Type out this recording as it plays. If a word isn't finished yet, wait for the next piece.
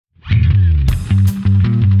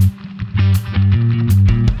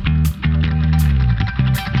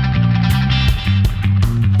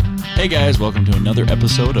Hey guys, welcome to another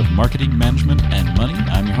episode of Marketing, Management, and Money.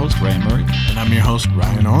 I'm your host, Ryan Murray. And I'm your host,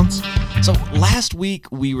 Ryan Owens. So last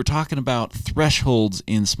week we were talking about thresholds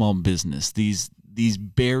in small business, these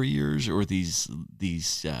barriers or these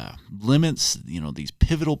limits, these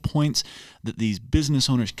pivotal points that these business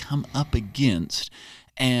owners come up against.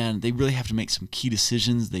 And they really have to make some key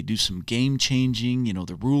decisions. They do some game changing,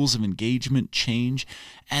 the rules of engagement change.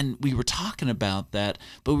 And we were talking about that,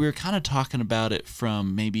 but we were kind of talking about it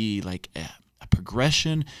from maybe like a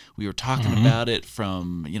progression. We were talking about it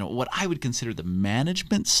from, what I would consider the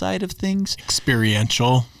management side of things.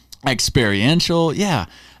 Experiential, yeah.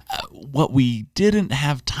 What we didn't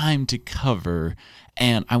have time to cover,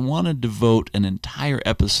 and I want to devote an entire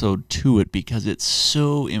episode to it because it's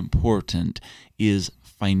so important, is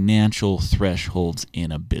financial thresholds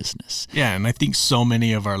in a business. Yeah, and I think so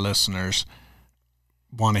many of our listeners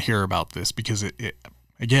want to hear about this because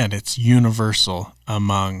it's universal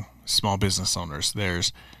among small business owners.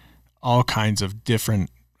 There's all kinds of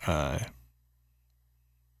different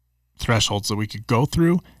thresholds that we could go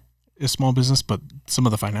through a small business, but some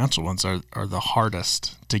of the financial ones are the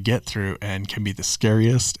hardest to get through and can be the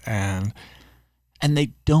scariest, and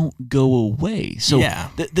they don't go away. So yeah.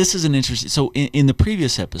 This is an interesting. So in the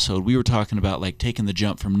previous episode, we were talking about like taking the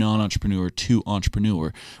jump from non-entrepreneur to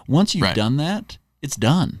entrepreneur. Once you've done that, it's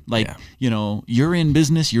done. You're in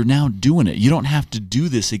business, you're now doing it. You don't have to do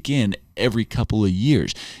this again every couple of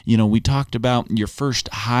years. We talked about your first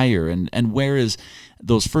hire and whereas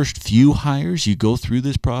those first few hires, you go through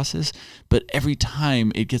this process, but every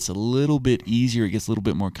time it gets a little bit easier, it gets a little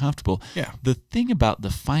bit more comfortable. Yeah. The thing about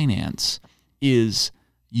the finance is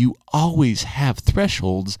you always have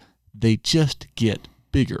thresholds, they just get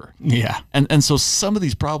bigger. Yeah. And so some of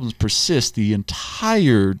these problems persist the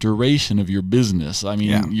entire duration of your business. I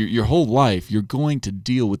mean, your whole life, you're going to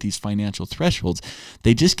deal with these financial thresholds.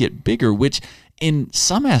 They just get bigger, which in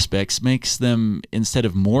some aspects makes them, instead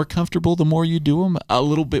of more comfortable the more you do them, a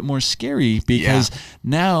little bit more scary because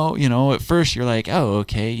now, at first you're like, oh,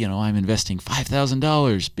 okay, I'm investing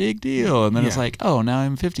 $5,000, big deal. And then it's like, oh, now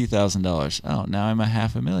I'm $50,000. Oh, now I'm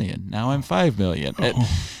 $500,000. Now I'm $5 million.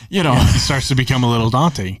 It starts to become a little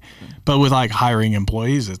daunting. But with like hiring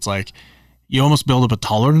employees, it's like you almost build up a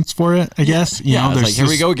tolerance for it, I guess. There's like, here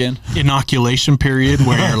we go again. Inoculation period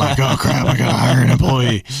where you're like, oh crap, I gotta hire an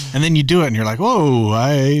employee. And then you do it and you're like, whoa,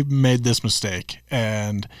 I made this mistake.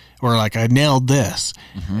 Or like I nailed this.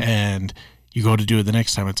 And you go to do it the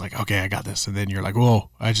next time, it's like, okay, I got this. And then you're like, whoa,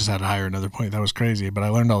 I just had to hire another point. That was crazy. But I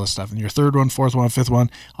learned all this stuff. And your third one, fourth one, fifth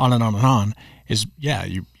one, on and on and on is,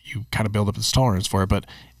 you kind of build up this tolerance for it. But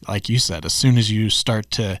like you said, as soon as you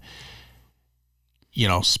start to,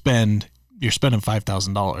 you're spending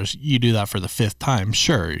 $5,000. You do that for the fifth time.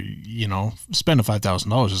 Sure, spending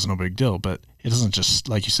 $5,000 is no big deal, but it doesn't just,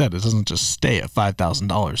 like you said, it doesn't just stay at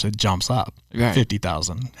 $5,000. It jumps up. Right.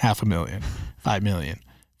 50,000, $500,000, 5 million,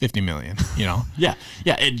 50 million. Yeah.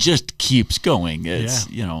 It just keeps going. It's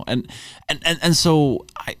and so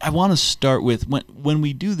I want to start with when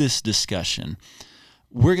we do this discussion,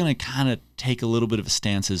 we're going to kind of take a little bit of a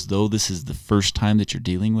stance as though this is the first time that you're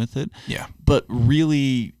dealing with it. Yeah. But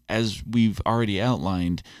really, as we've already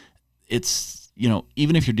outlined, it's,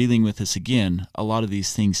 even if you're dealing with this again, a lot of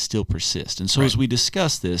these things still persist. And so as we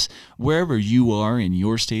discuss this, wherever you are in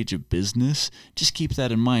your stage of business, just keep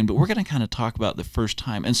that in mind. But we're going to kind of talk about the first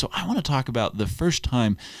time. And so I want to talk about the first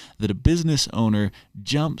time that a business owner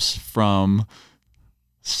jumps from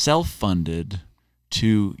self-funded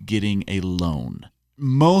to getting a loan.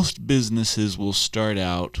 Most businesses will start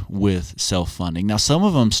out with self-funding. Now, some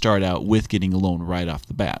of them start out with getting a loan right off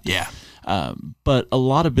the bat. Yeah. But a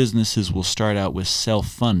lot of businesses will start out with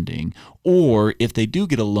self-funding, or if they do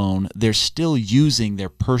get a loan, they're still using their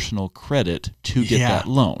personal credit to get that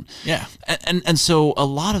loan. Yeah. And so a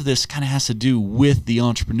lot of this kind of has to do with the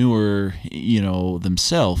entrepreneur,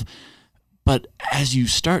 themselves. But as you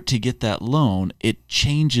start to get that loan, it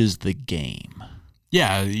changes the game.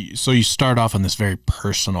 Yeah, so you start off on this very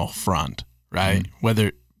personal front, right?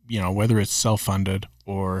 Whether it's self-funded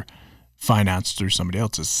or financed through somebody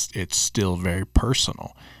else, it's still very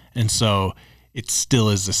personal, and so it still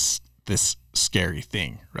is this scary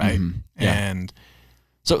thing, right? Yeah. And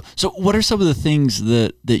so what are some of the things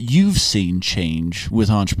that you've seen change with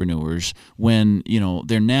entrepreneurs when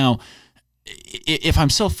they're now? If I'm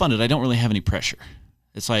self-funded, I don't really have any pressure.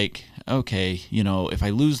 It's like, okay, if I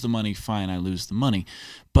lose the money, fine, I lose the money.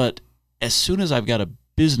 But as soon as I've got a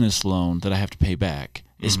business loan that I have to pay back,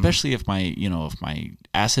 especially if my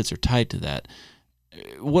assets are tied to that,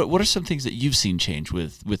 what are some things that you've seen change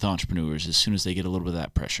with entrepreneurs as soon as they get a little bit of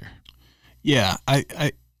that pressure? Yeah,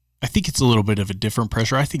 I think it's a little bit of a different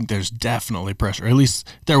pressure. I think there's definitely pressure. At least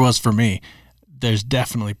there was for me. There's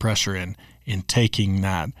definitely pressure in taking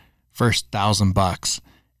that first $1,000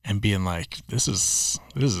 and being like, this is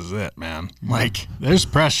it, man. Like, there's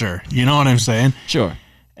pressure. You know what I'm saying? Sure.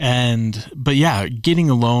 But yeah, getting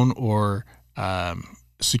a loan or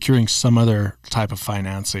securing some other type of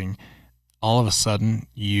financing, all of a sudden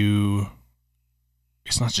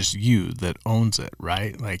it's not just you that owns it,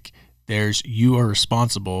 right? Like, you are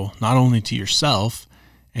responsible not only to yourself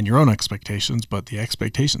and your own expectations, but the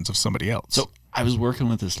expectations of somebody else. So I was working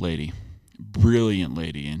with this lady, brilliant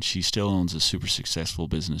lady, and she still owns a super successful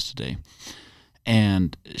business today.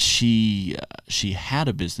 And she had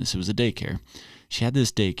a business. It was a daycare. She had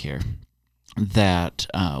this daycare that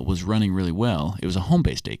was running really well. It was a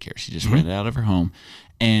home-based daycare. She just rented it out of her home.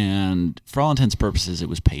 And for all intents and purposes, it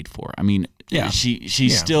was paid for. I mean, she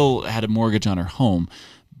still had a mortgage on her home,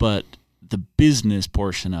 but the business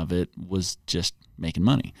portion of it was just making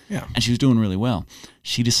money. Yeah. And she was doing really well.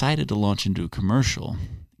 She decided to launch into a commercial,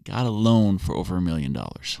 got a loan for over $1 million.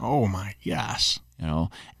 Oh my gosh. You know,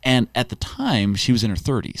 and at the time she was in her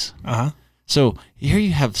 30s. Uh-huh. So here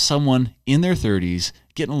you have someone in their 30s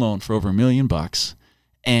getting a loan for over $1 million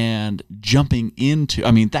and jumping into,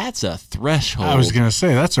 I mean, that's a threshold. I was going to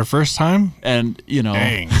say, that's her first time. And, you know,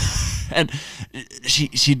 Dang. and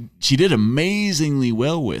she did amazingly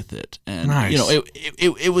well with it. And, nice. you know,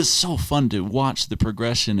 it was so fun to watch the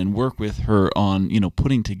progression and work with her on, you know,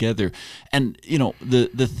 putting together. And, you know,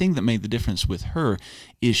 the thing that made the difference with her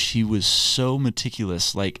is she was so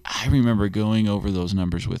meticulous. Like, I remember going over those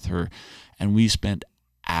numbers with her, and we spent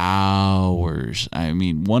hours. I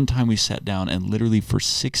mean, one time we sat down and literally for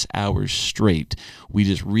 6 hours straight, we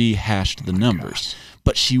just rehashed the numbers. Gosh.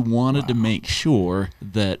 But she wanted to make sure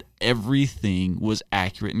that everything was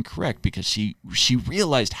accurate and correct, because she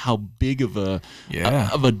realized how big of a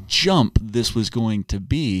jump this was going to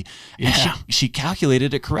be. And Yeah. she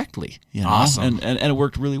calculated it correctly. You know? Awesome. And it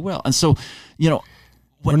worked really well. And so, you know,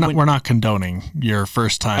 We're not condoning your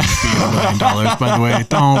first time being $1 million, by the way.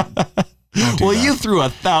 Don't do well, that. you threw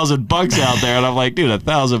 $1,000 out there, and I'm like, dude,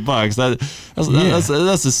 $1,000.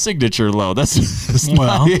 That's a signature loan. That's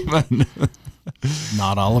Well. not even.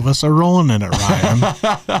 Not all of us are rolling in it,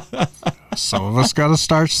 Ryan. Some of us got to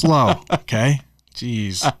start slow. Okay.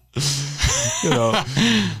 Jeez. You know,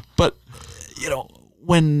 but you know,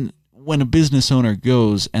 when a business owner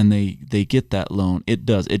goes and they get that loan,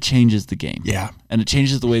 it changes the game. Yeah. And it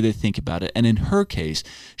changes the way they think about it. And in her case,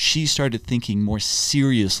 she started thinking more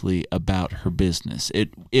seriously about her business.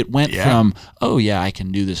 It went from, oh yeah, I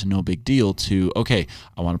can do this, no big deal, to, okay,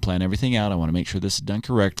 I want to plan everything out. I want to make sure this is done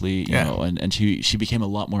correctly. You know, and she became a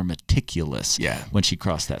lot more meticulous when she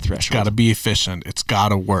crossed that threshold. It's got to be efficient. It's got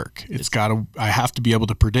to work. I have to be able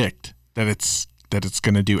to predict that it's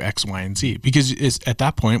going to do X, Y, and Z, because at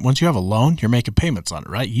that point, once you have a loan, you're making payments on it,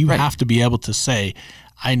 right? You have to be able to say,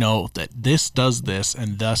 I know that this does this,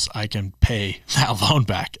 and thus I can pay that loan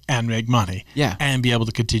back and make money, and be able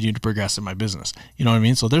to continue to progress in my business. You know what I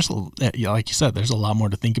mean? So there's, like you said, there's a lot more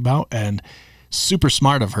to think about, and super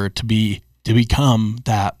smart of her to become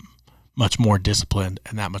that much more disciplined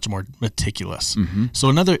and that much more meticulous. Mm-hmm. So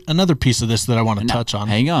another piece of this that I want to touch on.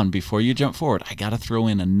 Hang on, before you jump forward, I got to throw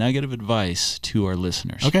in a nugget of advice to our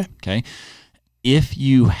listeners. Okay. If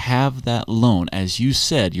you have that loan, as you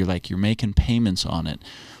said, you're making payments on it.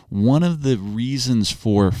 One of the reasons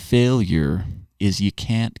for failure is you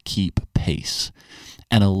can't keep pace.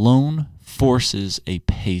 And a loan forces a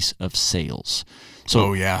pace of sales.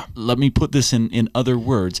 So let me put this in other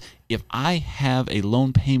words. If I have a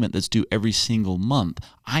loan payment that's due every single month,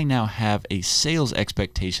 I now have a sales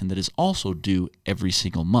expectation that is also due every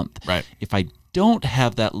single month. Right. If I don't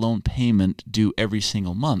have that loan payment due every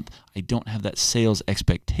single month, I don't have that sales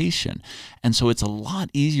expectation. And so it's a lot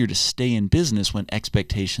easier to stay in business when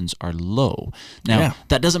expectations are low. Now,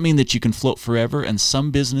 that doesn't mean that you can float forever, and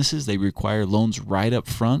some businesses, they require loans right up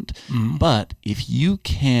front. Mm-hmm. But if you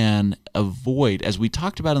can avoid, as we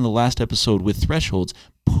talked about in the last episode with thresholds,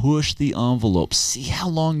 push the envelope. See how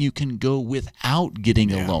long you can go without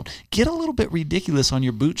getting a loan. Get a little bit ridiculous on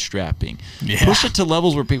your bootstrapping. Yeah. Push it to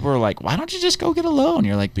levels where people are like, why don't you just go get a loan?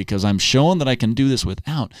 You're like, because I'm showing that I can do this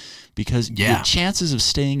without. Because your chances of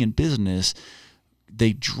staying in business,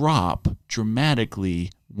 they drop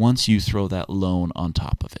dramatically once you throw that loan on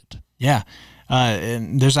top of it. Yeah.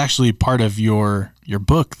 And there's actually part of your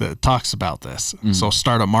book that talks about this. Mm-hmm. So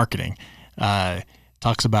Startup Marketing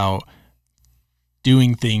talks about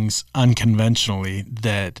doing things unconventionally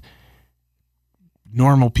that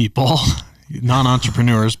normal people,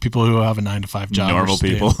 non-entrepreneurs, people who have a 9-to-5 job, normal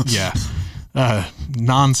people,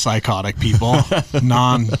 non-psychotic people,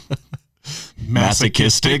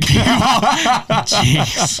 non-masochistic people.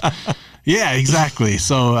 Jeez. Yeah, exactly.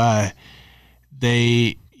 So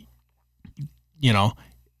they,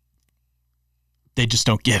 they just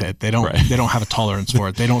don't get it. They don't have a tolerance for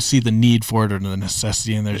it. They don't see the need for it or the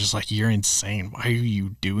necessity, and they're just like, you're insane. Why are you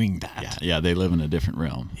doing that? Yeah, they live in a different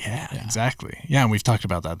realm. Yeah, exactly. Yeah, and we've talked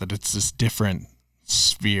about that it's this different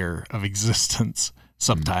sphere of existence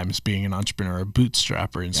sometimes, being an entrepreneur, a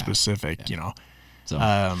bootstrapper in specific, So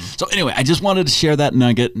anyway, I just wanted to share that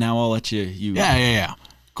nugget. Now I'll let you. Yeah.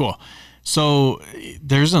 Cool. So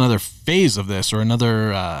there's another phase of this, or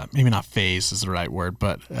another, maybe not phase is the right word,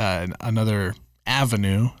 but another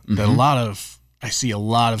avenue that I see a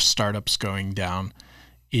lot of startups going down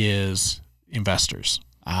is investors.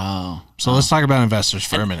 So let's talk about investors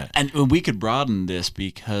for a minute. And we could broaden this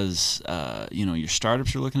because, your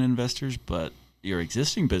startups are looking at investors, but your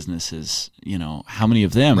existing businesses, how many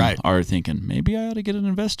of them are thinking, maybe I ought to get an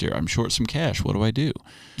investor. I'm short some cash. What do I do?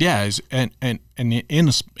 Yeah. And in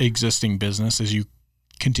an existing business, as you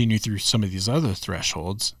continue through some of these other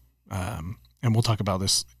thresholds, and we'll talk about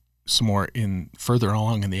this some more further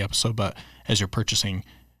along in the episode, but as you're purchasing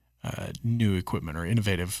new equipment or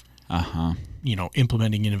innovative,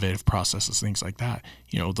 implementing innovative processes, things like that,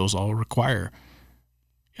 those all require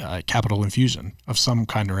capital infusion of some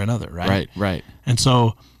kind or another, right? Right. And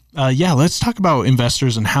so, let's talk about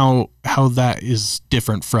investors and how that is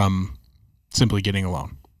different from simply getting a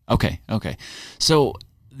loan. Okay. So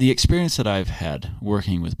the experience that I've had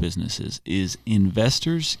working with businesses is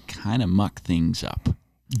investors kind of muck things up.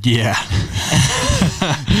 Yeah.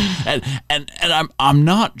 and I'm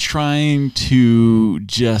not trying to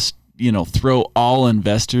just, throw all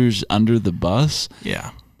investors under the bus.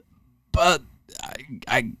 Yeah. But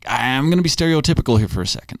I am going to be stereotypical here for a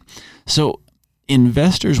second. So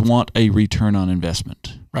investors want a return on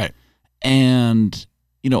investment. Right. And,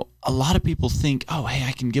 a lot of people think, oh, hey,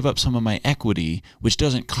 I can give up some of my equity, which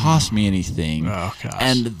doesn't cost me anything. Oh, gosh.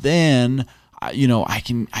 And then, I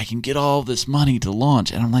can get all this money to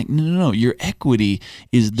launch. And I'm like, no. Your equity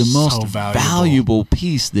is the most valuable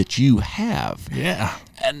piece that you have. Yeah.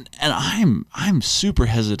 And I'm super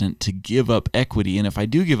hesitant to give up equity. And if I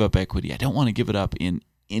do give up equity, I don't want to give it up in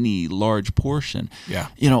any large portion. Yeah.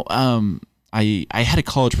 I had a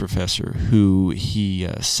college professor who he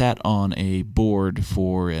sat on a board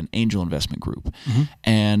for an angel investment group,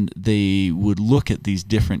 and they would look at these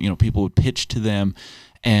different, people would pitch to them,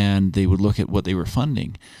 and they would look at what they were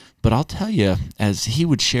funding. But I'll tell you, as he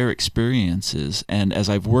would share experiences, and as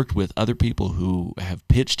I've worked with other people who have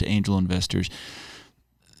pitched to angel investors,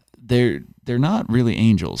 they're not really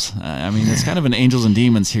angels. It's kind of an angels and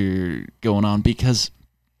demons here going on, because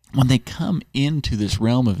when they come into this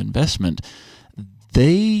realm of investment,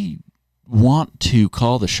 they want to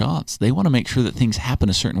call the shots. They want to make sure that things happen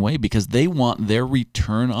a certain way because they want their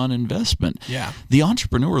return on investment. Yeah. The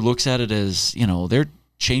entrepreneur looks at it as, they're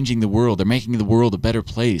changing the world. They're making the world a better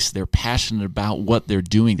place. They're passionate about what they're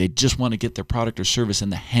doing. They just want to get their product or service in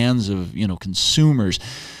the hands of, consumers.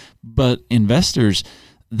 But investors,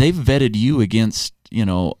 they've vetted you against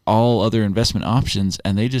all other investment options,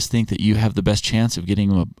 and they just think that you have the best chance of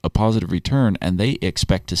getting a positive return, and they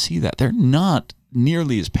expect to see that. They're not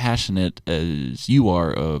nearly as passionate as you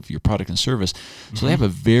are of your product and service, so they have a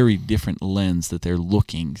very different lens that they're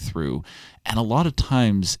looking through, and a lot of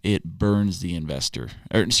times it burns the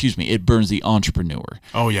it burns the entrepreneur.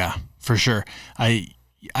 Oh yeah, for sure. I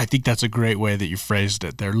think that's a great way that you phrased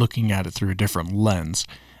it. They're looking at it through a different lens,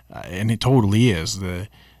 and it totally is. The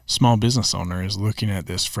small business owner is looking at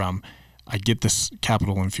this from, I get this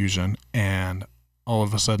capital infusion, and all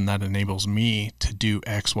of a sudden that enables me to do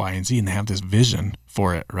X, Y, and Z, and they have this vision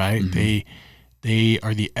for it, right? They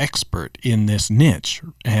are the expert in this niche,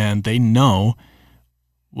 and they know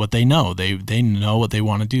what they know. They know what they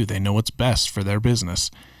want to do. They know what's best for their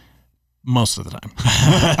business most of the time.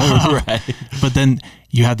 Right. But then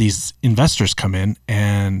you have these investors come in,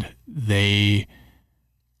 and they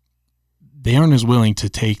aren't as willing to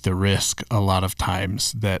take the risk a lot of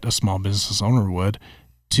times that a small business owner would,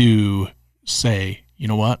 to say, you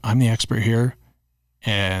know what, I'm the expert here.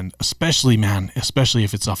 And especially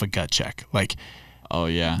if it's off a gut check, like, oh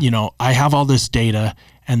yeah, I have all this data,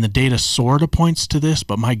 and the data sort of points to this,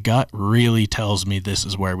 but my gut really tells me this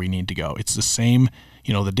is where we need to go. It's the same,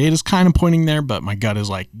 the data's kind of pointing there, but my gut is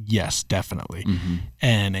like, yes, definitely.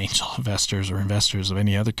 And angel investors or investors of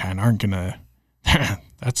any other kind aren't going to,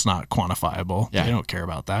 that's not quantifiable. Yeah. They don't care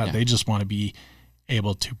about that. Yeah. They just want to be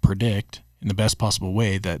able to predict in the best possible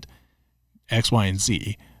way that X, Y, and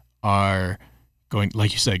Z are going,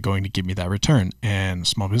 like you said, going to give me that return. And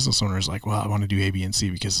small business owner is like, well, I want to do A, B, and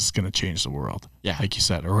C because it's going to change the world. Yeah. Like you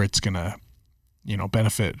said, or it's going to,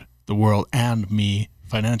 benefit the world and me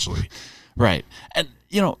financially. Right. And,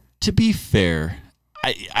 to be fair,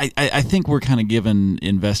 I think we're kind of giving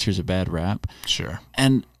investors a bad rap. Sure.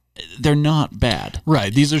 And they're not bad.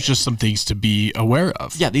 Right. These are just some things to be aware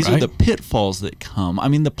of. Yeah, these right? are the pitfalls that come. I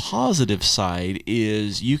mean, the positive side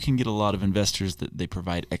is you can get a lot of investors that they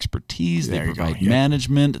provide expertise, There they you go, provide yeah.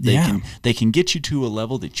 management, Yeah. they can get you to a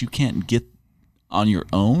level that you can't get on your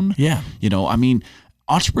own. Yeah. I mean,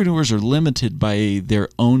 entrepreneurs are limited by their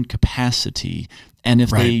own capacity. And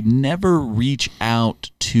if they never reach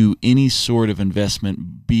out to any sort of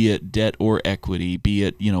investment, be it debt or equity, be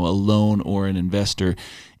it, a loan or an investor,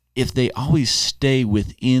 if they always stay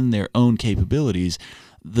within their own capabilities,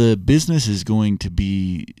 the business is going to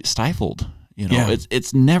be stifled.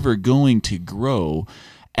 It's never going to grow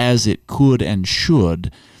as it could and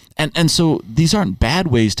should. And so these aren't bad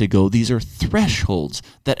ways to go. These are thresholds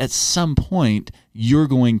that at some point you're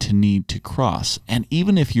going to need to cross. And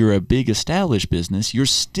even if you're a big established business, you're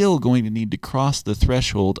still going to need to cross the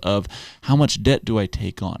threshold of how much debt do I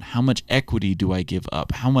take on? How much equity do I give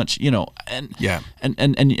up? How much, and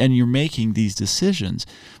you're making these decisions.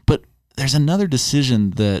 But there's another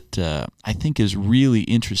decision that I think is really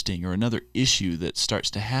interesting, or another issue that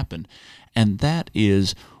starts to happen. And that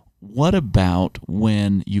is, what about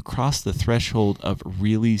when you cross the threshold of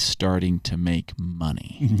really starting to make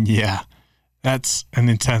money? Yeah. That's an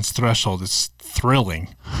intense threshold. It's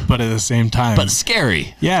thrilling, but at the same time, but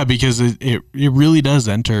scary. Yeah, because it really does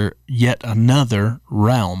enter yet another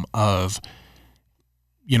realm of,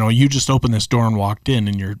 you just opened this door and walked in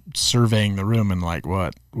and you're surveying the room and like,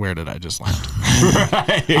 what? Where did I just land?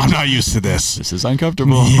 Right. I'm not used to this. This is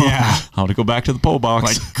uncomfortable. Yeah. I want to go back to the pole box.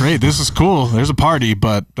 Like, great, this is cool. There's a party,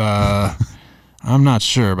 but I'm not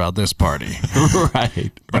sure about this party.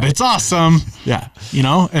 Right. But it's awesome. Yeah.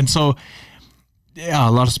 And so, yeah,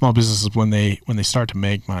 a lot of small businesses, when they start to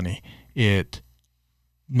make money, it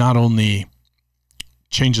not only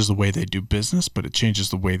changes the way they do business, but it changes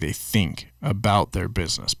the way they think about their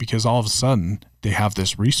business, because all of a sudden they have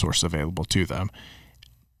this resource available to them,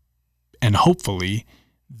 and hopefully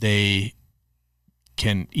they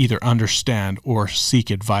can either understand or seek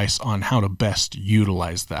advice on how to best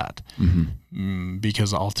utilize that. Mm-hmm.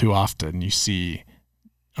 Because all too often you see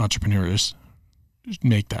entrepreneurs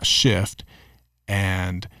make that shift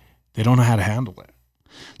and they don't know how to handle it.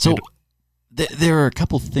 So there are a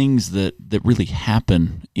couple things that really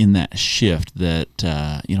happen in that shift that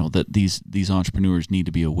that these entrepreneurs need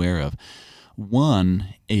to be aware of.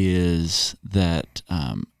 One is that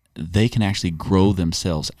they can actually grow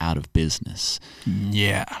themselves out of business.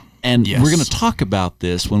 Yeah. And we're going to talk about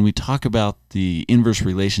this when we talk about the inverse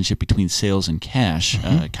relationship between sales and cash,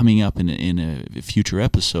 coming up in a future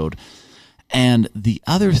episode. And the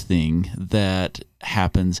other thing that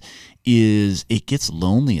happens is it gets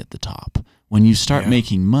lonely at the top. When you start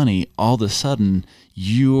making money, all of a sudden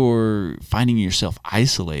you're finding yourself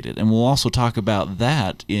isolated. And we'll also talk about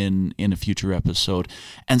that in a future episode.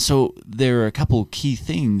 And so there are a couple key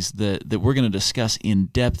things that we're going to discuss in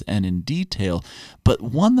depth and in detail. But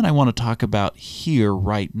one that I want to talk about here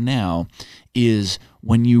right now is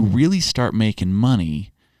when you really start making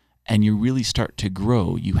money and you really start to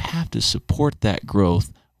grow, you have to support that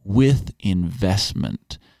growth with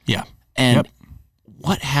investment. Yeah. And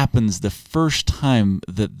what happens the first time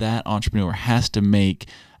that entrepreneur has to make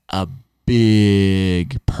a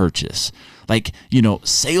big purchase? Like,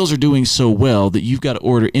 sales are doing so well that you've got to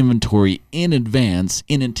order inventory in advance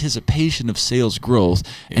in anticipation of sales growth.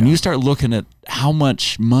 Yeah. And you start looking at how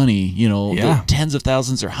much money, the tens of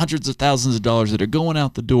thousands or hundreds of thousands of dollars that are going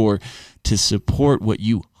out the door to support what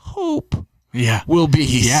you hope will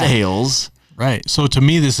be sales. Right. So to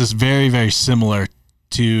me, this is very, very similar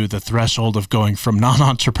to the threshold of going from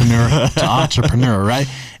non-entrepreneur to entrepreneur, right?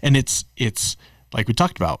 And it's like we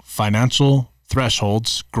talked about, financial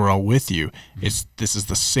thresholds grow with you. This is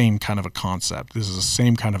the same kind of a concept. This is the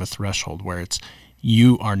same kind of a threshold where it's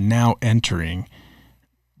you are now entering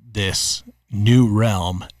this new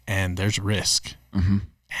realm and there's risk. Mm-hmm.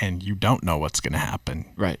 And you don't know what's going to happen.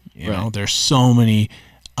 Right. You know, there's so many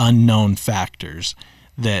unknown factors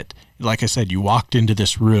that, like I said, you walked into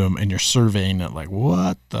this room and you're surveying it like,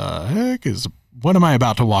 what am I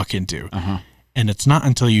about to walk into? Uh-huh. And it's not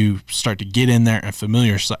until you start to get in there and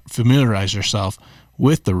familiarize yourself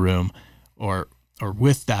with the room or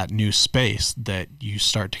with that new space that you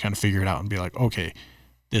start to kind of figure it out and be like, okay,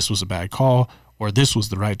 this was a bad call or this was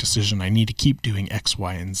the right decision. I need to keep doing X,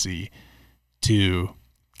 Y, and Z to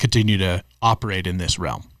continue to operate in this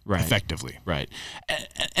realm. Right. effectively. Right.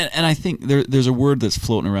 And I think there's a word that's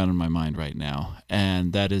floating around in my mind right now,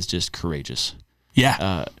 and that is just courageous.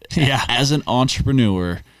 Yeah. Yeah. As an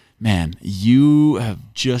entrepreneur, man, you have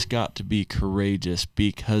just got to be courageous,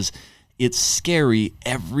 because it's scary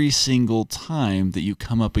every single time that you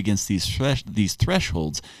come up against these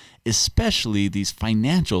thresholds, especially these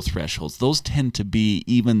financial thresholds. Those tend to be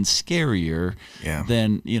even scarier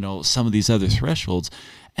than, some of these other thresholds.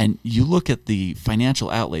 And you look at the financial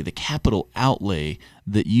outlay, the capital outlay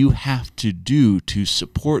that you have to do to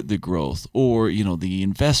support the growth, or, the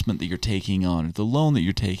investment that you're taking on, or the loan that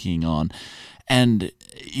you're taking on. And,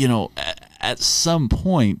 at some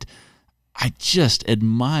point, I just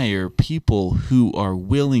admire people who are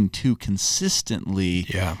willing to consistently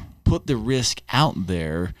put the risk out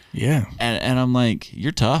there. Yeah. And I'm like,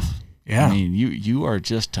 you're tough. Yeah. I mean, you are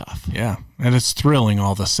just tough. Yeah. And it's thrilling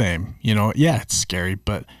all the same. It's scary,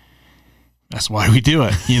 but that's why we do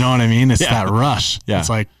it. You know what I mean? It's that rush. Yeah. It's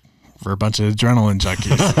like we're a bunch of adrenaline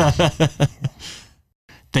junkies.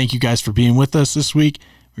 Thank you guys for being with us this week.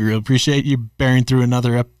 We really appreciate you bearing through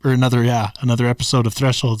another episode of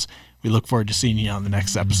Thresholds. We look forward to seeing you on the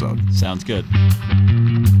next episode. Sounds good.